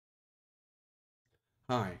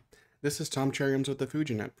Hi, this is Tom Cherriams with the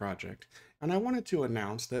FujiNet project, and I wanted to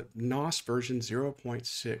announce that NOS version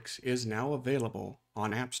 0.6 is now available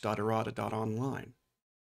on apps.errata.online.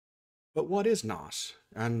 But what is NOS,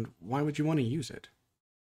 and why would you want to use it?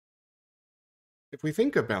 If we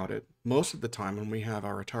think about it, most of the time when we have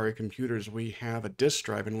our Atari computers, we have a disk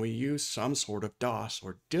drive and we use some sort of DOS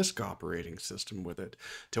or disk operating system with it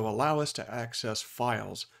to allow us to access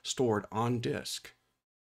files stored on disk.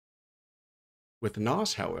 With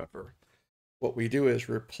NOS, however, what we do is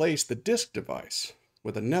replace the disk device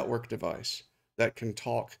with a network device that can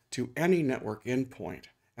talk to any network endpoint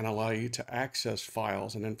and allow you to access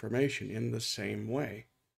files and information in the same way.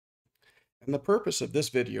 And the purpose of this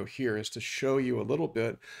video here is to show you a little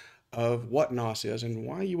bit of what NOS is and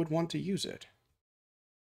why you would want to use it.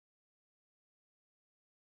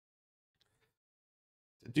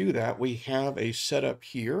 To do that, we have a setup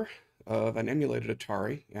here of an emulated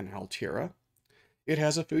Atari in Altera. It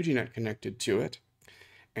has a FujiNet connected to it,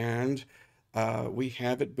 and we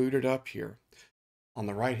have it booted up here. On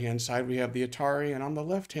the right-hand side, we have the Atari, and on the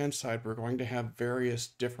left-hand side, we're going to have various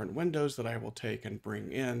different windows that I will take and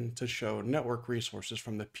bring in to show network resources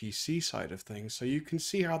from the PC side of things, so you can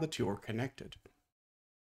see how the two are connected.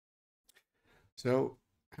 So,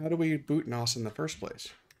 how do we boot NOS in the first place?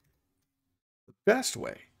 The best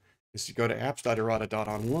way is to go to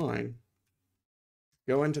apps.errata.online,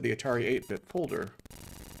 go into the Atari 8-bit folder,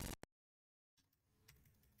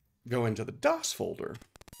 go into the DOS folder,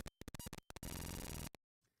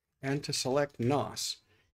 and to select NOS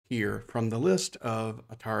here from the list of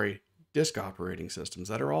Atari disk operating systems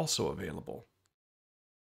that are also available.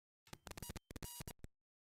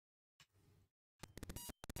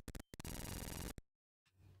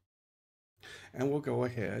 And we'll go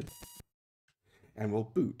ahead and we'll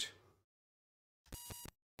boot.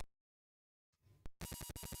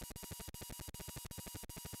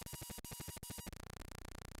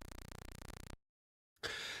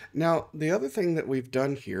 Now, the other thing that we've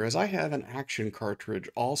done here is I have an action cartridge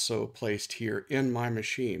also placed here in my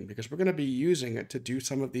machine because we're going to be using it to do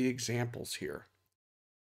some of the examples here.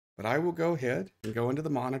 But I will go ahead and go into the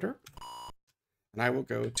monitor, and I will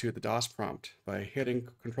go to the DOS prompt by hitting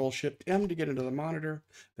Control-Shift-M to get into the monitor,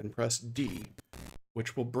 then press D,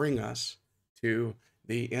 which will bring us to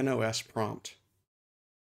the NOS prompt.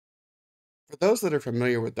 For those that are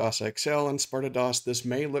familiar with DOS XL and Sparta-DOS, this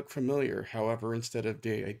may look familiar. However, instead of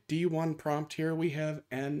a D1 prompt here, we have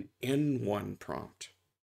an N1 prompt.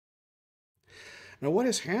 Now, what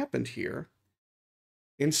has happened here,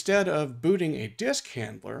 instead of booting a disk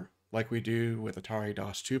handler, like we do with Atari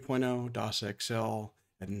DOS 2.0, DOS XL,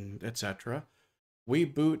 and etc., we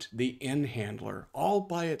boot the N handler all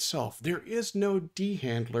by itself. There is no D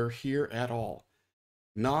handler here at all.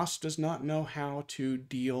 NOS does not know how to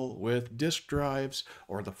deal with disk drives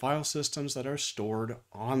or the file systems that are stored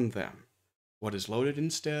on them. What is loaded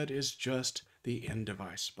instead is just the N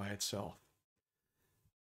device by itself.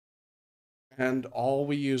 And all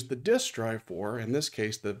we use the disk drive for, in this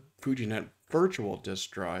case the FujiNet virtual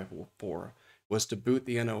disk drive for, was to boot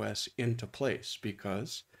the NOS into place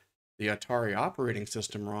because the Atari operating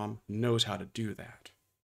system ROM knows how to do that.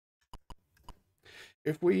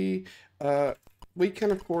 If we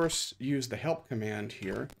can, of course, use the help command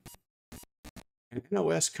here. And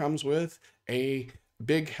NOS comes with a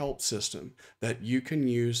big help system that you can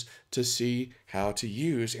use to see how to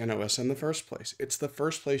use NOS in the first place. It's the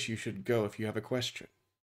first place you should go if you have a question.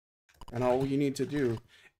 And all you need to do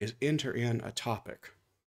is enter in a topic.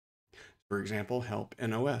 For example, help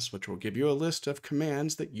NOS, which will give you a list of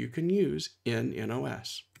commands that you can use in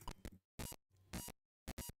NOS.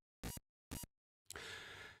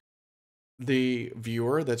 The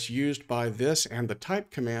viewer that's used by this and the type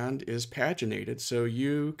command is paginated, so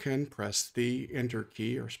you can press the enter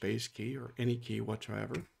key or space key or any key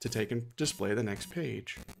whatsoever to take and display the next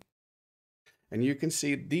page. And you can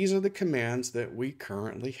see these are the commands that we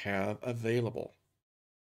currently have available.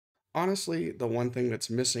 Honestly, the one thing that's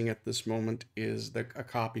missing at this moment is a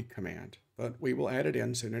copy command, but we will add it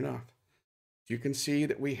in soon enough. You can see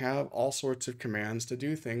that we have all sorts of commands to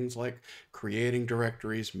do things like creating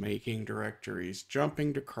directories, making directories,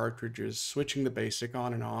 jumping to cartridges, switching the basic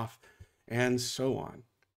on and off, and so on.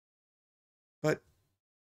 But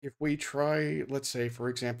if we try, let's say, for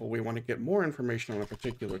example, we want to get more information on a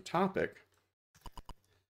particular topic,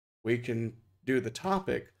 we can do the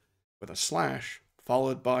topic with a slash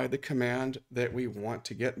followed by the command that we want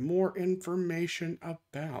to get more information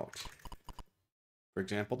about. For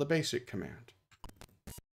example, the basic command.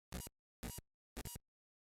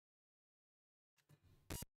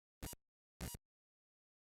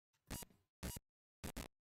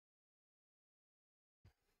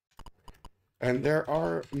 And there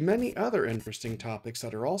are many other interesting topics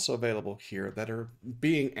that are also available here that are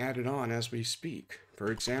being added on as we speak.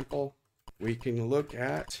 For example, we can look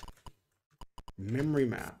at memory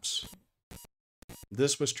maps.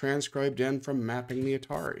 This was transcribed in from mapping the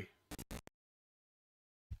Atari.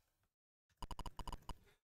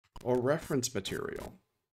 Or reference material.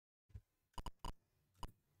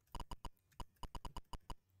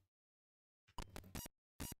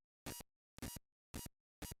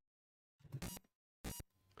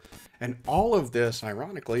 And all of this,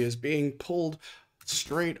 ironically, is being pulled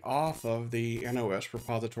straight off of the NOS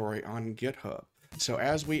repository on GitHub. So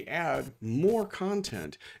as we add more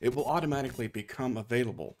content, it will automatically become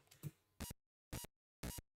available.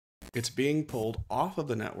 It's being pulled off of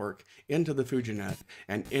the network into the FujiNet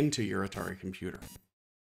and into your Atari computer.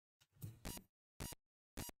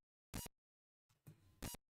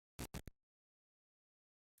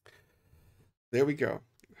 There we go.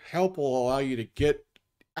 Help will allow you to get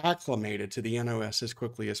acclimated to the NOS as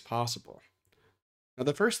quickly as possible. Now,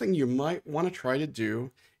 the first thing you might want to try to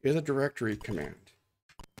do is a directory command.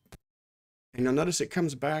 And you'll notice it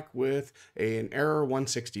comes back with an error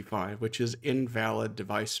 165, which is invalid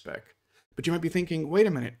device spec. But you might be thinking, wait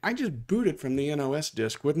a minute, I just booted from the NOS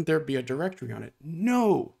disk. Wouldn't there be a directory on it?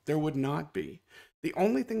 No, there would not be. The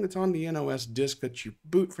only thing that's on the NOS disk that you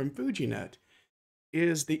boot from FujiNet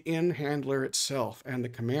is the in handler itself and the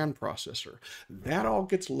command processor. That all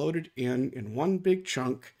gets loaded in one big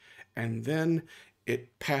chunk, and then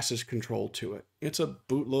it passes control to it. It's a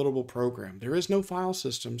bootloadable program. There is no file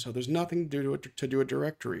system, so there's nothing to do a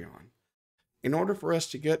directory on. In order for us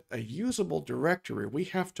to get a usable directory, we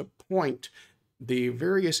have to point the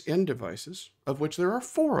various N devices, of which there are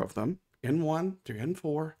 4 of them, N1 through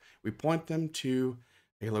N4, we point them to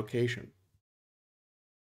a location.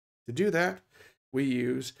 To do that, we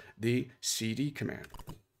use the cd command.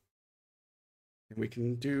 And we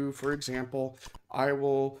can do, for example, I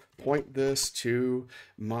will point this to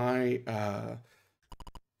my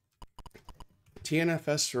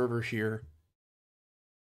TNFS server here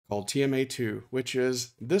called TMA2, which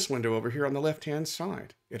is this window over here on the left-hand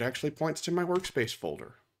side. It actually points to my workspace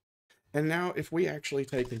folder. And now if we actually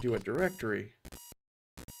take and do a directory,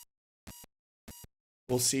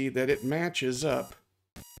 we'll see that it matches up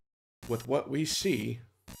with what we see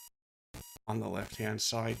on the left-hand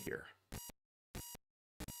side here.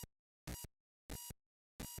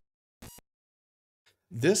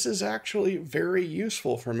 This is actually very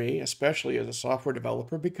useful for me, especially as a software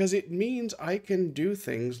developer, because it means I can do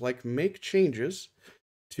things like make changes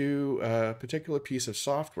to a particular piece of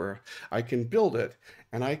software. I can build it,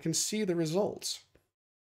 and I can see the results.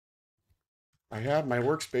 I have my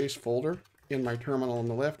workspace folder in my terminal on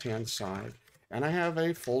the left-hand side, and I have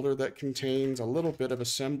a folder that contains a little bit of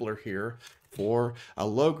assembler here for a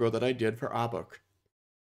logo that I did for Abuk.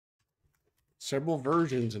 Several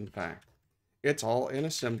versions, in fact. It's all in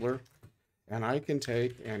assembler, and I can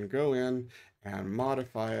take and go in and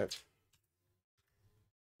modify it,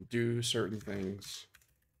 do certain things.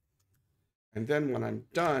 And then when I'm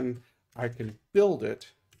done, I can build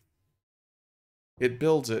it. It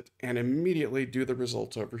builds it and immediately do the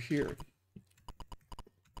results over here.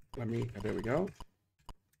 There we go.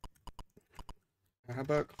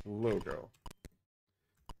 Abuk logo.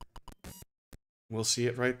 We'll see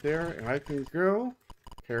it right there, and I can go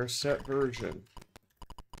pair set version.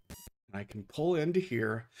 And I can pull into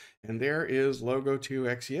here, and there is logo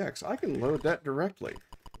 2xex. I can load that directly.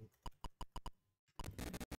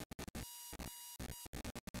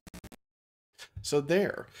 So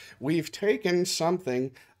there, we've taken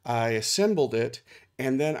something, I assembled it,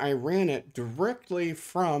 and then I ran it directly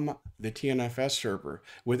from the TNFS server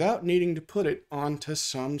without needing to put it onto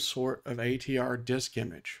some sort of ATR disk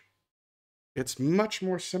image. It's much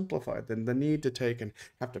more simplified than the need to take and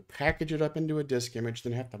have to package it up into a disk image,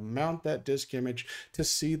 then have to mount that disk image to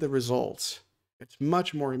see the results. It's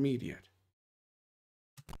much more immediate.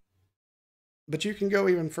 But you can go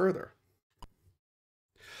even further.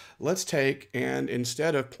 Let's take and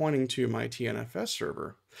instead of pointing to my TNFS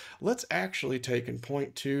server, let's actually take and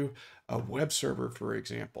point to a web server, for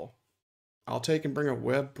example. I'll take and bring a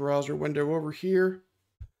web browser window over here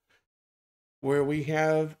where we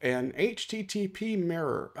have an HTTP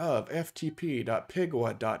mirror of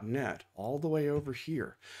ftp.pigwa.net all the way over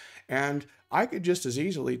here. And I could just as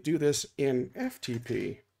easily do this in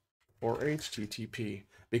FTP or HTTP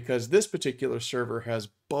because this particular server has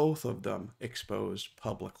both of them exposed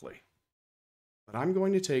publicly. But I'm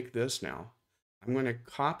going to take this now. I'm going to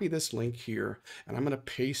copy this link here, and I'm going to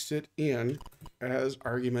paste it in as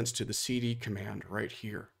arguments to the cd command right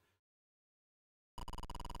here.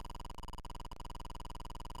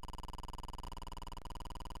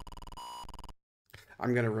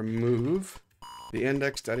 I'm going to remove the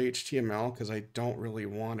index.html because I don't really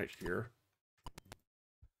want it here.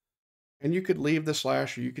 And you could leave the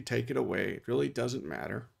slash or you could take it away. It really doesn't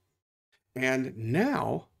matter. And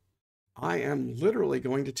now I am literally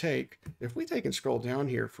going to take, if we take and scroll down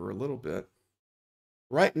here for a little bit,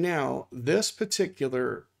 right now, this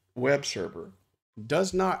particular web server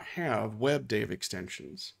does not have WebDave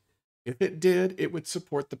extensions. If it did, it would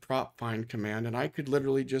support the prop find command, and I could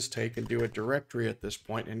literally just take and do a directory at this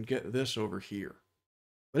point and get this over here.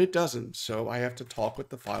 But it doesn't, so I have to talk with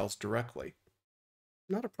the files directly.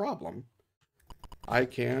 Not a problem. I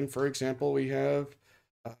can, for example, we have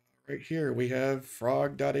right here, we have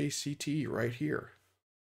frog.act right here.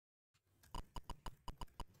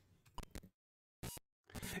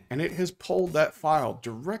 And it has pulled that file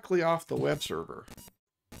directly off the web server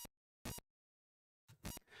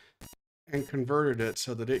and converted it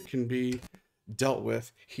so that it can be dealt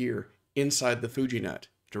with here inside the FujiNet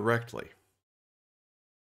directly.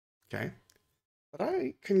 Okay, but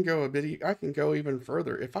I can go even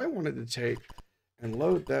further. If I wanted to take and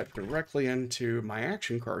load that directly into my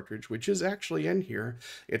action cartridge, which is actually in here.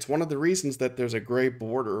 It's one of the reasons that there's a gray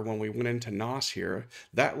border when we went into NOS here.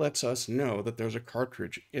 That lets us know that there's a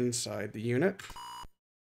cartridge inside the unit.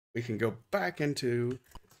 We can go back into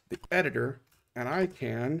the editor, and I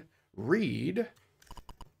can read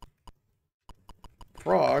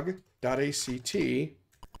frog.act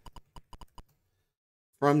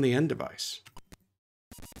from the end device.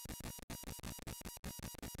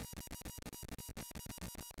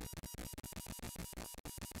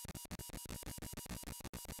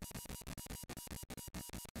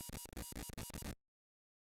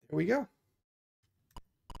 There we go.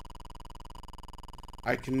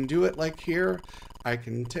 I can do it like here. I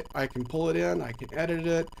can pull it in. I can edit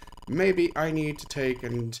it. Maybe I need to take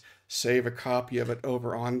and save a copy of it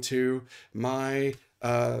over onto my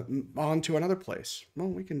onto another place. Well,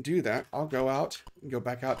 we can do that. I'll go out and go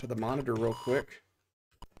back out to the monitor real quick,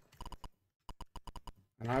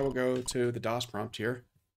 and I will go to the DOS prompt here.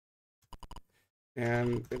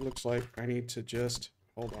 And it looks like I need to just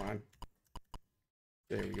hold on.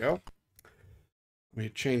 There we go. Let me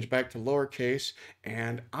change back to lowercase,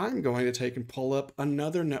 and I'm going to take and pull up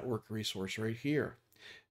another network resource right here.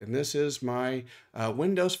 And this is my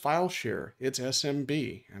Windows file share. It's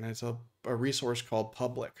SMB, and it's a resource called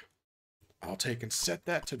public. I'll take and set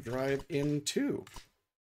that to drive into.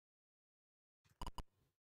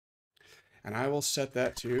 And I will set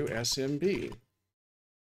that to SMB.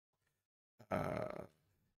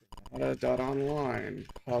 Data.online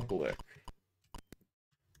public.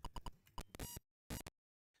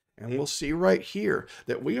 And we'll see right here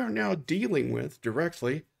that we are now dealing with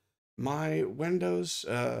directly my Windows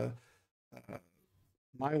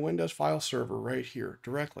file server right here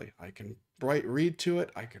directly. I can read to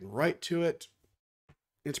it. I can write to it.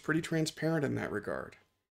 It's pretty transparent in that regard.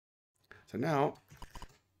 So now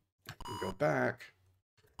we go back.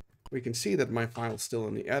 We can see that my file's still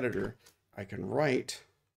in the editor. I can write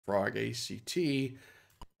frog.act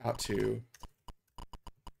out to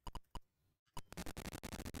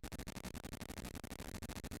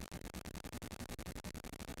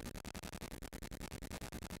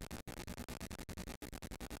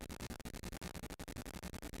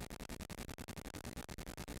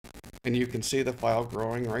and you can see the file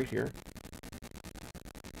growing right here.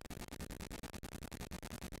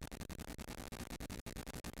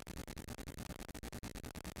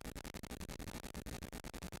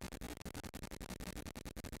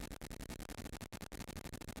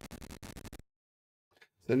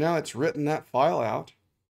 So now it's written that file out.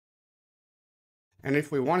 And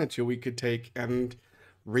if we wanted to, we could take and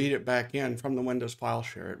read it back in from the Windows file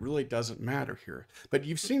share. It really doesn't matter here. But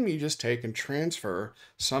you've seen me just take and transfer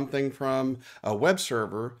something from a web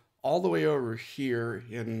server all the way over here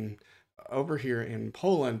in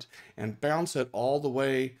Poland and bounce it all the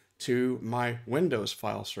way to my Windows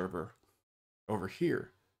file server over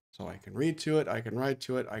here. So I can read to it, I can write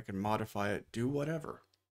to it, I can modify it, do whatever.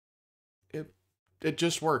 It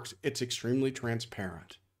just works. It's extremely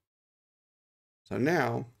transparent. So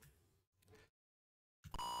now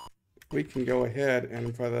we can go ahead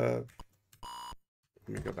and let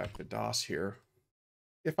me go back to DOS here.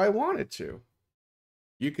 If I wanted to,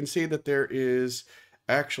 you can see that there is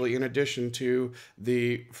actually, in addition to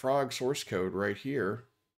the frog source code right here,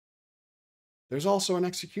 there's also an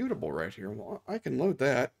executable right here. Well, I can load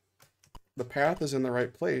that. The path is in the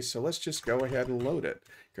right place, so let's just go ahead and load it.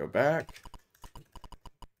 Go back.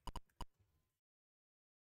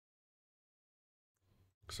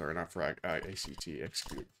 Sorry, not frog, ACT,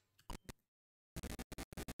 execute.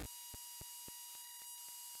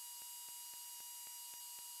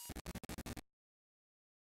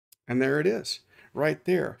 And there it is, right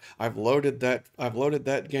there. I've loaded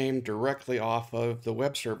that game directly off of the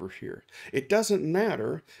web server here. It doesn't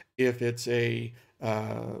matter if it's a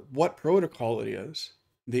what protocol it is.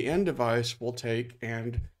 The end device will take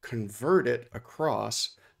and convert it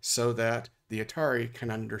across so that the Atari can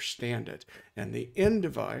understand it. And the end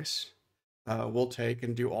device will take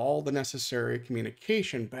and do all the necessary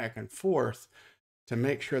communication back and forth to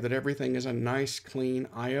make sure that everything is a nice, clean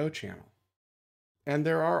I/O channel. And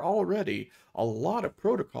there are already a lot of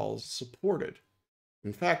protocols supported.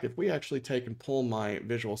 In fact, if we actually take and pull my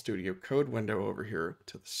Visual Studio Code window over here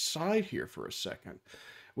to the side here for a second,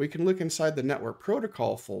 we can look inside the network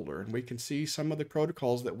protocol folder and we can see some of the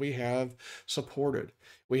protocols that we have supported.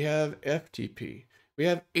 We have FTP, we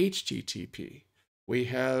have HTTP, we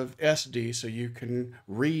have SD, so you can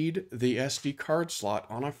read the SD card slot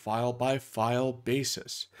on a file by file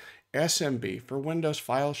basis. SMB for Windows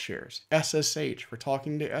file shares, SSH for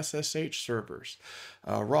talking to SSH servers,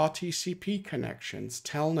 raw TCP connections,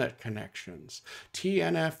 Telnet connections,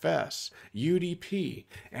 TNFS, UDP,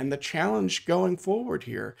 and the challenge going forward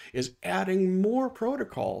here is adding more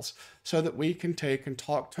protocols so that we can take and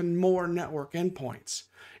talk to more network endpoints.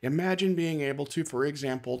 Imagine being able to, for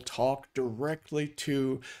example, talk directly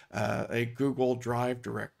to a Google Drive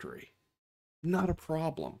directory. Not a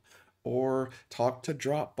problem. Or talk to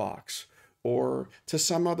Dropbox or to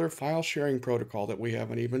some other file sharing protocol that we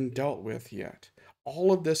haven't even dealt with yet.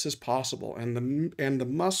 All of this is possible, and the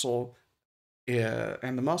muscle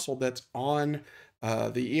that's on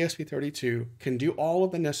the ESP32 can do all of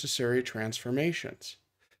the necessary transformations.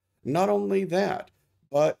 Not only that,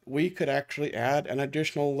 but we could actually add an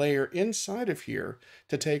additional layer inside of here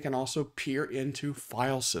to take and also peer into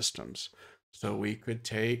file systems. So we could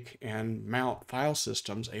take and mount file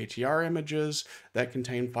systems, ATR images that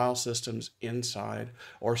contain file systems inside,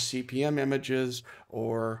 or CPM images,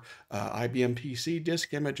 or IBM PC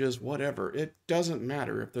disk images, whatever. It doesn't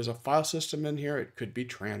matter. If there's a file system in here, it could be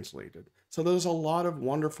translated. So there's a lot of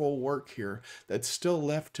wonderful work here that's still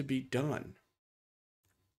left to be done.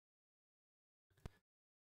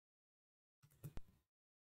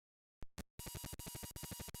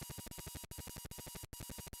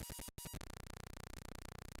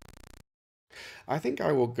 I think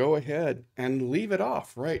I will go ahead and leave it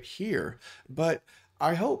off right here. But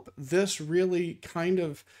I hope this really kind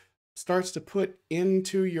of starts to put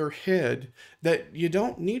into your head that you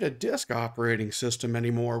don't need a disk operating system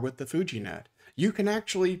anymore with the FujiNet. You can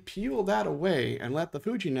actually peel that away and let the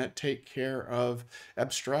FujiNet take care of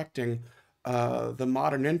abstracting the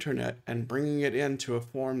modern internet and bringing it into a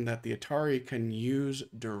form that the Atari can use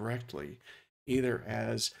directly, either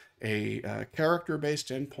as a character-based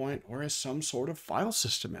endpoint or as some sort of file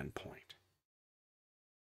system endpoint.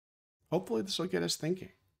 Hopefully this will get us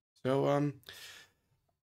thinking. So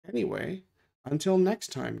anyway, until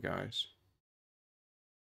next time, guys,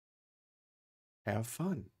 have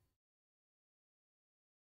fun.